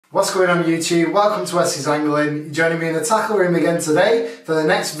What's going on YouTube? Welcome to Westies Angling. You're joining me in the tackle room again today for the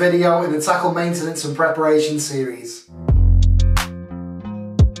next video in the tackle maintenance and preparation series.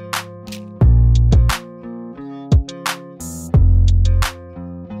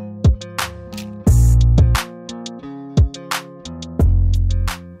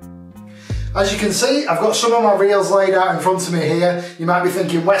 As you can see, I've got some of my reels laid out in front of me here. You might be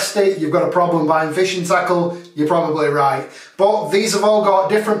thinking, Westy, you've got a problem buying fishing tackle. You're probably right. But these have all got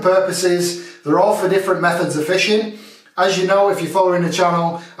different purposes. They're all for different methods of fishing. As you know, if you're following the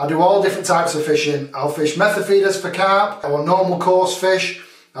channel, I do all different types of fishing. I'll fish method feeders for carp, or normal coarse fish.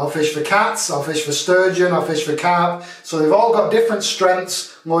 I'll fish for cats, I'll fish for sturgeon, I'll fish for carp. So they've all got different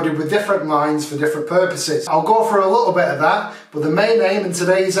strengths, loaded with different lines for different purposes. I'll go for a little bit of that, but the main aim in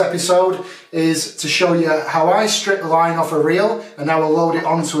today's episode is to show you how I strip the line off a reel and how I load it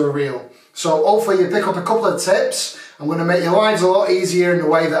onto a reel. So hopefully you pick up a couple of tips. I'm going to make your lives a lot easier in the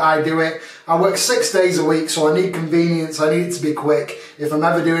way that I do it. I work 6 days a week, so I need convenience, I need it to be quick if I'm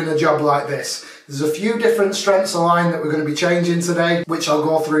ever doing a job like this. There's a few different strengths of line that we're going to be changing today, which I'll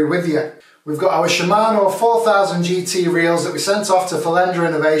go through with you. We've got our Shimano 4000 GT reels that we sent off to Philander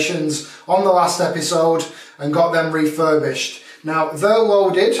Innovations on the last episode and got them refurbished. Now they're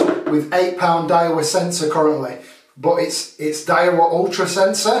loaded with 8-pound Daiwa sensor currently, but it's Daiwa Ultra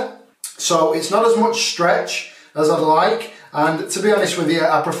sensor, so it's not as much stretch as I'd like, and to be honest with you,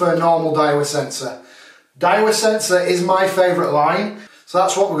 I prefer normal Daiwa sensor. Daiwa sensor is my favourite line, so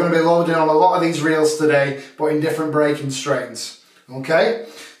that's what we're going to be loading on a lot of these reels today, but in different breaking strains. Okay,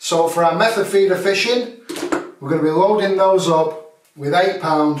 so for our method feeder fishing, we're going to be loading those up with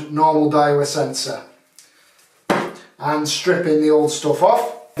 8-pound normal Daiwa sensor and stripping the old stuff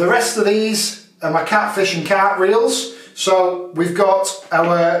off. The rest of these are my catfish and carp reels. So we've got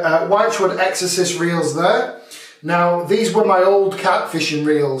our Whitewood Exorcist reels there. Now these were my old catfishing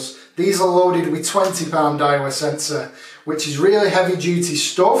reels. These are loaded with 20-pound Daiwa sensor, which is really heavy duty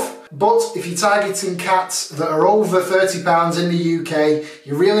stuff. But if you're targeting cats that are over 30 pounds in the UK,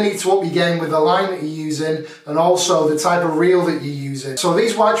 you really need to up your game with the line that you're using and also the type of reel that you're using. So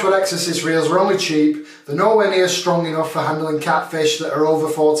these Whitewood Exorcist reels are only cheap. They're nowhere near strong enough for handling catfish that are over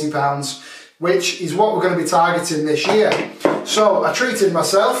 40 pounds, which is what we're going to be targeting this year. So I treated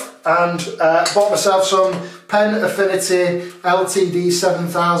myself and bought myself some Penn Affinity LTD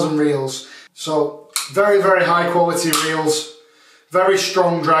 7000 reels. So very, very high quality reels. Very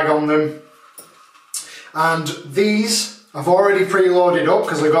strong drag on them, and these I've already preloaded up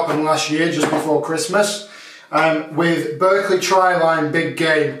because I got them last year just before Christmas with Berkeley Tri-Line Big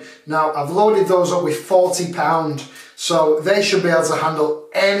Game. Now I've loaded those up with 40-pound, so they should be able to handle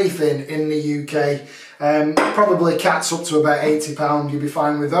anything in the UK. Probably cats up to about 80-pound, you'll be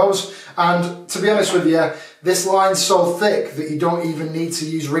fine with those. And to be honest with you, this line's so thick that you don't even need to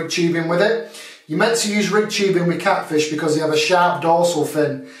use rig tubing with it. You're meant to use rig tubing with catfish because they have a sharp dorsal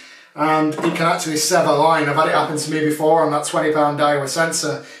fin and it can actually sever line. I've had it happen to me before on that 20-pound Daiwa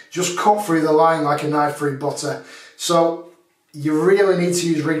sensor. Just cut through the line like a knife through butter. So you really need to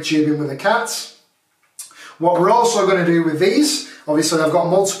use rig tubing with the cats. What we're also going to do with these, obviously I've got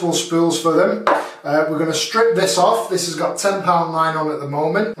multiple spools for them. We're going to strip this off. This has got 10-pound line on at the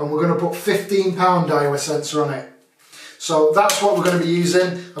moment, and we're going to put 15-pound Daiwa sensor on it. So that's what we're going to be using.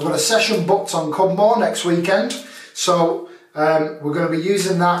 I've got a session booked on Cudmore next weekend, so we're going to be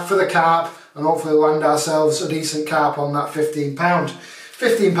using that for the carp and hopefully land ourselves a decent carp on that 15-pound.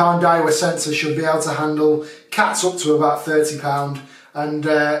 15-pound Daiwa sensor should be able to handle cats up to about 30-pound and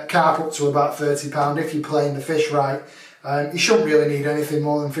carp up to about 30-pound if you're playing the fish right. You shouldn't really need anything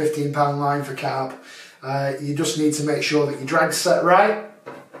more than 15-pound line for carp. You just need to make sure that your drag's set right.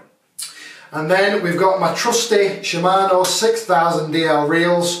 And then we've got my trusty Shimano 6000 DL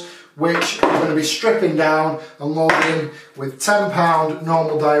reels, which I'm going to be stripping down and loading with 10-pound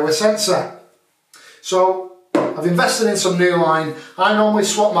normal Daiwa sensor. So I've invested in some new line. I normally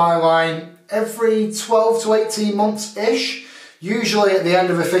swap my line every 12 to 18 months-ish, usually at the end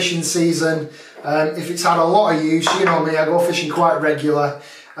of a fishing season. If it's had a lot of use, you know me, I go fishing quite regular.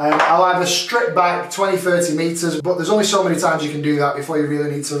 I'll either strip back 20-30 metres, but there's only so many times you can do that before you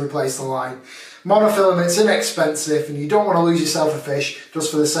really need to replace the line. Monofilament's inexpensive and you don't want to lose yourself a fish just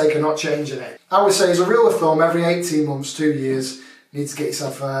for the sake of not changing it. I would say as a rule of thumb, every 18 months, 2 years, you need to get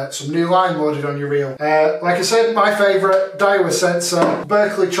yourself some new line loaded on your reel. Like I said, my favourite, Daiwa sensor,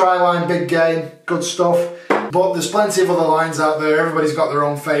 Berkeley Tri-Line Big Game, good stuff. But there's plenty of other lines out there, everybody's got their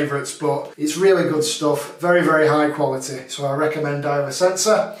own favourites, but it's really good stuff, very, very high quality, so I recommend Daiwa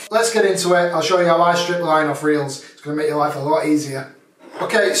sensor. Let's get into it, I'll show you how I strip line off reels, it's going to make your life a lot easier.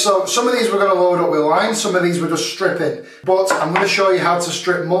 Okay, so some of these we're going to load up with line, some of these we're just stripping. But I'm going to show you how to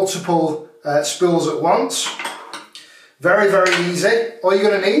strip multiple spools at once. Very, very easy. All you're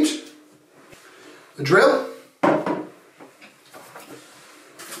going to need, a drill,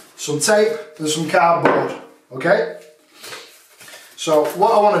 some tape and some cardboard, okay? So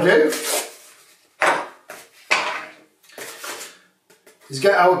what I want to do is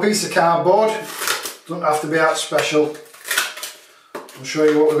get our piece of cardboard. Doesn't have to be out special. I'll show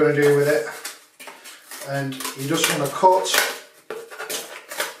you what we're going to do with it. And you just want to cut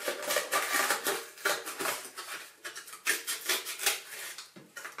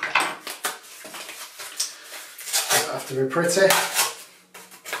doesn't have to be pretty.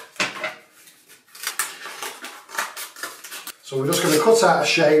 So we're just going to cut out a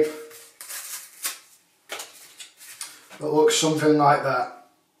shape that looks something like that.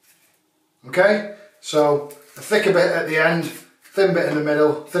 Okay, so a thicker bit at the end, thin bit in the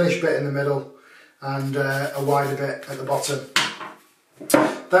middle, thinnish bit in the middle, and a wider bit at the bottom.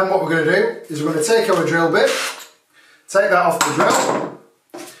 Then what we're going to do is we're going to take our drill bit, take that off the drill,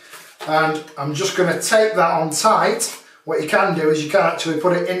 and I'm just going to tape that on tight. What you can do is you can actually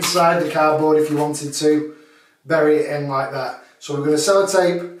put it inside the cardboard if you wanted to, bury it in like that. So we're going to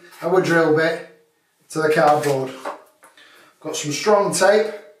sellotape our drill bit to the cardboard. Got some strong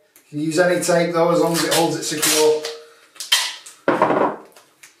tape. You can use any tape though, as long as it holds it secure.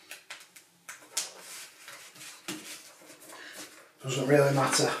 Doesn't really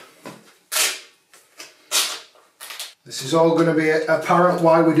matter. This is all going to be apparent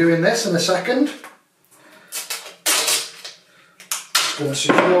why we're doing this in a second. Just going to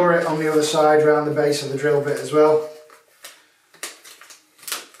secure it on the other side around the base of the drill bit as well.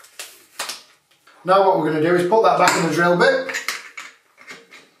 Now what we're going to do is put that back in the drill bit,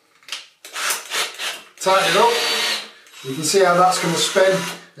 tighten it up. You can see how that's going to spin.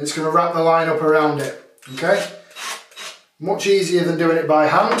 It's going to wrap the line up around it. Okay, much easier than doing it by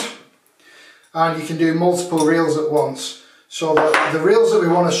hand, and you can do multiple reels at once. So the reels that we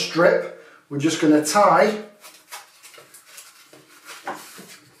want to strip, we're just going to tie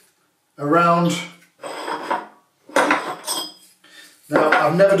around. Now,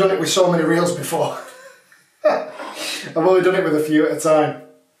 I've never done it with so many reels before. I've only done it with a few at a time.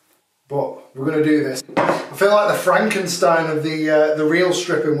 But we're going to do this. I feel like the Frankenstein of the reel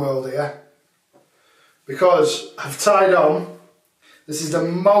stripping world here. Because I've tied on, this is the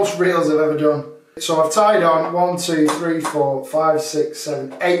most reels I've ever done. So I've tied on 1, 2, 3, 4, 5, 6,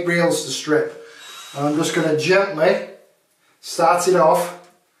 7, 8 reels to strip. And I'm just going to gently start it off,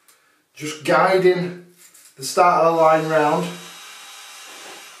 just guiding the start of the line round.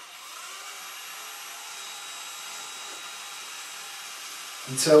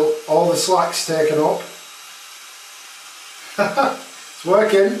 Until all the slack's taken up. It's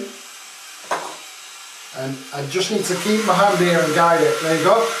working. And I just need to keep my hand here and guide it. There you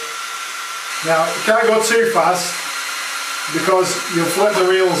go. Now, you can't go too fast because you'll flip the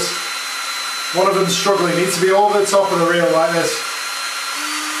reels. One of them's struggling. You need to be over the top of the reel like this.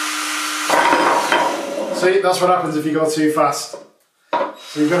 See, that's what happens if you go too fast.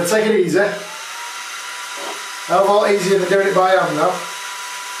 So you've got to take it easy. A hell of a lot easier than doing it by hand now.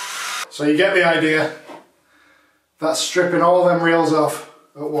 So you get the idea. That's stripping all them reels off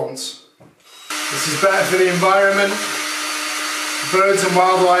at once. This is better for the environment. Birds and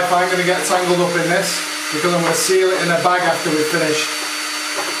wildlife aren't going to get tangled up in this because I'm going to seal it in a bag after we've finished.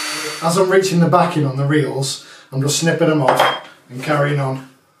 As I'm reaching the backing on the reels, I'm just snipping them off and carrying on.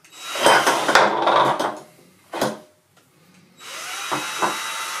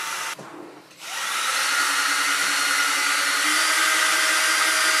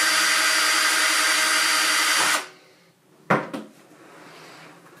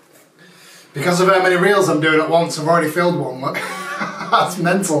 Because of how many reels I'm doing at once, I've already filled one, look. That's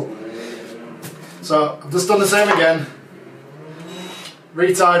mental. So I've just done the same again,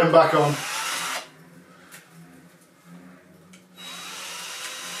 retied them back on.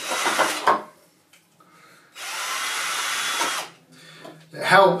 It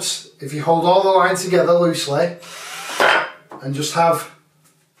helps if you hold all the line together loosely and just have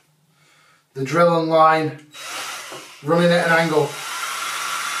the drill and line running at an angle.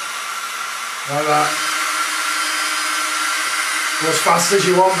 Like that. Go as fast as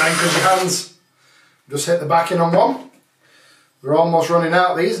you want then, because your hands just hit the backing on one. We're almost running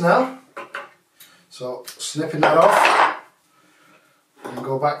out of these now. So snipping that off and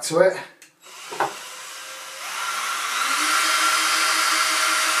go back to it.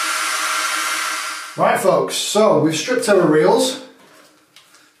 Right folks, so we've stripped our reels.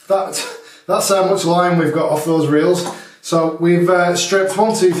 That's how much line we've got off those reels. So we've stripped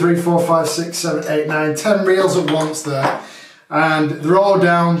 1, 2, 3, 4, 5, 6, 7, 8, 9, 10 reels at once there, and they're all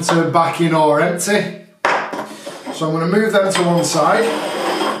down to backing or empty. So I'm going to move them to one side.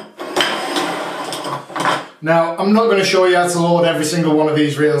 Now I'm not going to show you how to load every single one of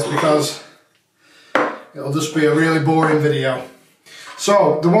these reels because it'll just be a really boring video.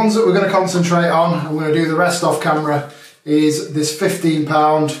 So the ones that we're going to concentrate on, I'm going to do the rest off camera, is this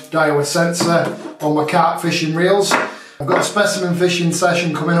 15-pound Daiwa sensor on my carp fishing reels. I've got a specimen fishing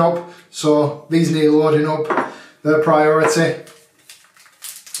session coming up, so these need loading up, they're priority.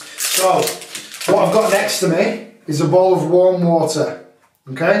 So what I've got next to me is a bowl of warm water,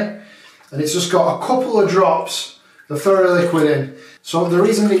 okay? And it's just got a couple of drops of ferro liquid in. So the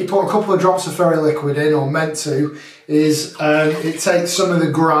reason that you put a couple of drops of ferro liquid in, or meant to, is it takes some of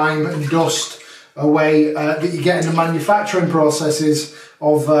the grime and dust away that you get in the manufacturing processes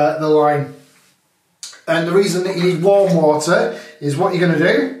of the line. And the reason that you need warm water is what you're going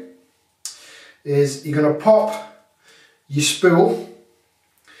to do is you're going to pop your spool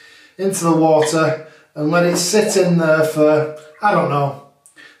into the water and let it sit in there for, I don't know,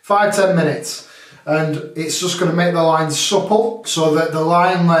 5-10 minutes. And it's just going to make the line supple so that the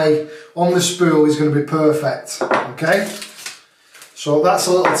line lay on the spool is going to be perfect, okay? So that's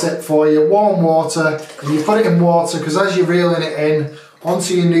a little tip for you. Warm water, and you put it in water because as you're reeling it in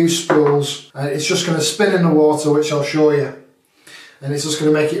onto your new spools, it's just going to spin in the water, which I'll show you. And it's just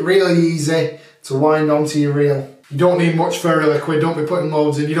going to make it really easy to wind onto your reel. You don't need much ferro liquid, don't be putting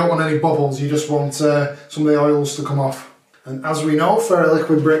loads in, you don't want any bubbles, you just want some of the oils to come off. And as we know, ferro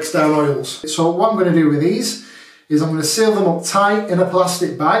liquid breaks down oils. So what I'm going to do with these is I'm going to seal them up tight in a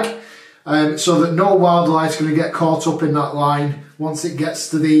plastic bag so that no wildlife's going to get caught up in that line once it gets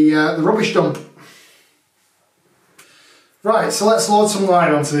to the rubbish dump. Right, so let's load some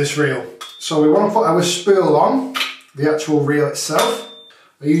line onto this reel. So we want to put our spool on, the actual reel itself.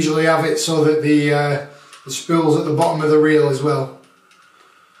 I usually have it so that the spool's at the bottom of the reel as well.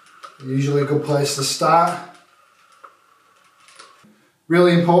 Usually a good place to start.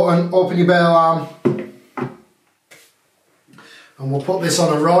 Really important, open your bail arm. And we'll put this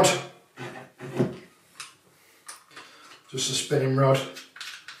on a rod. Just a spinning rod.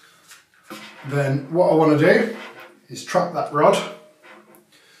 Then what I want to do is trap that rod.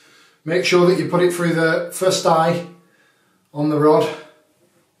 Make sure that you put it through the first eye on the rod.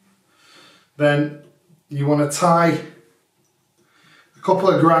 Then you want to tie a couple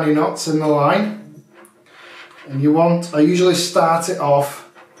of granny knots in the line. And I usually start it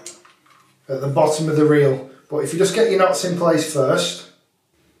off at the bottom of the reel. But if you just get your knots in place first,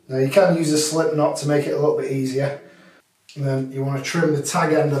 now you can use a slip knot to make it a little bit easier. And then you want to trim the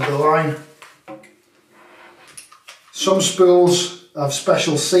tag end of the line. Some spools have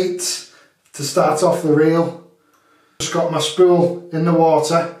special seats to start off the reel. Just got my spool in the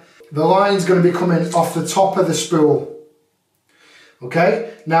water. The line's going to be coming off the top of the spool.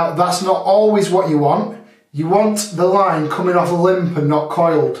 Okay, now that's not always what you want. You want the line coming off limp and not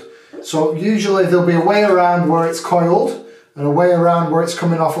coiled. So usually there'll be a way around where it's coiled and a way around where it's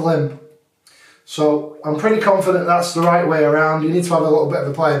coming off a limp. So I'm pretty confident that's the right way around. You need to have a little bit of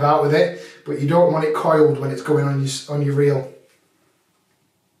a play about with it, but you don't want it coiled when it's going on your reel.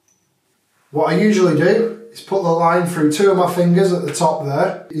 What I usually do is put the line through 2 of my fingers at the top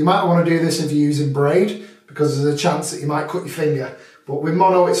there. You might want to do this if you're using braid because there's a chance that you might cut your finger. But with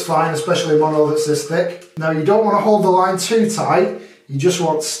mono it's fine, especially mono that's this thick. Now you don't want to hold the line too tight, you just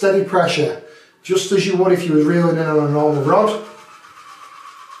want steady pressure, just as you would if you were reeling in on a normal rod.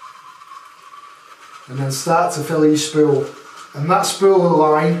 And then start to fill your spool. And that spool of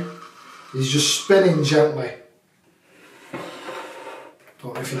line is just spinning gently.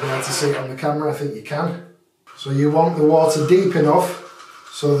 Don't know if you'll be able to see it on the camera, I think you can. So you want the water deep enough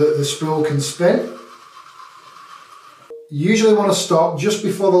so that the spool can spin. You usually want to stop just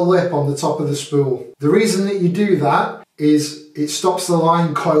before the lip on the top of the spool. The reason that you do that is it stops the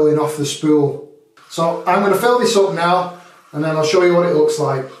line coiling off the spool. So I'm going to fill this up now and then I'll show you what it looks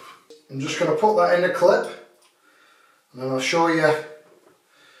like. I'm just going to put that in a clip and then I'll show you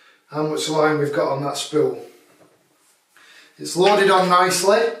how much line we've got on that spool. It's loaded on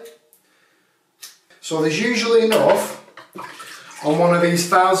nicely. So there's usually enough on one of these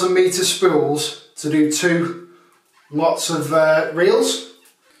 1,000-metre spools to do 2 lots of reels.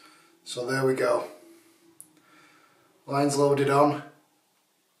 So there we go. Line's loaded on.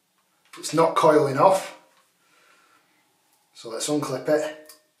 It's not coiling off. So let's unclip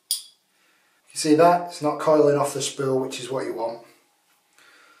it. You see that? It's not coiling off the spool, which is what you want.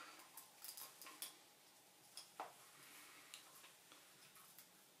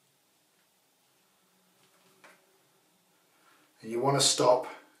 and you want to stop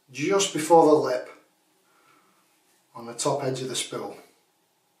just before the lip on the top edge of the spool.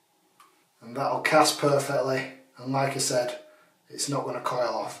 And that'll cast perfectly, and like I said, it's not going to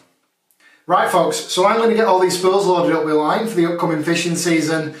coil off. Right folks, so I'm going to get all these spools loaded up with line for the upcoming fishing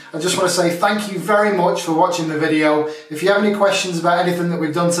season. I just want to say thank you very much for watching the video. If you have any questions about anything that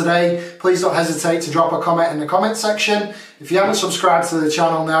we've done today, please don't hesitate to drop a comment in the comment section. If you haven't subscribed to the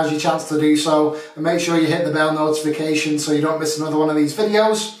channel, now's your chance to do so, and make sure you hit the bell notification so you don't miss another one of these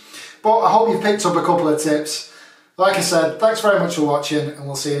videos. But I hope you've picked up a couple of tips. Like I said, thanks very much for watching, and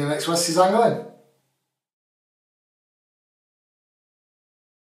we'll see you in the next Westies Angling.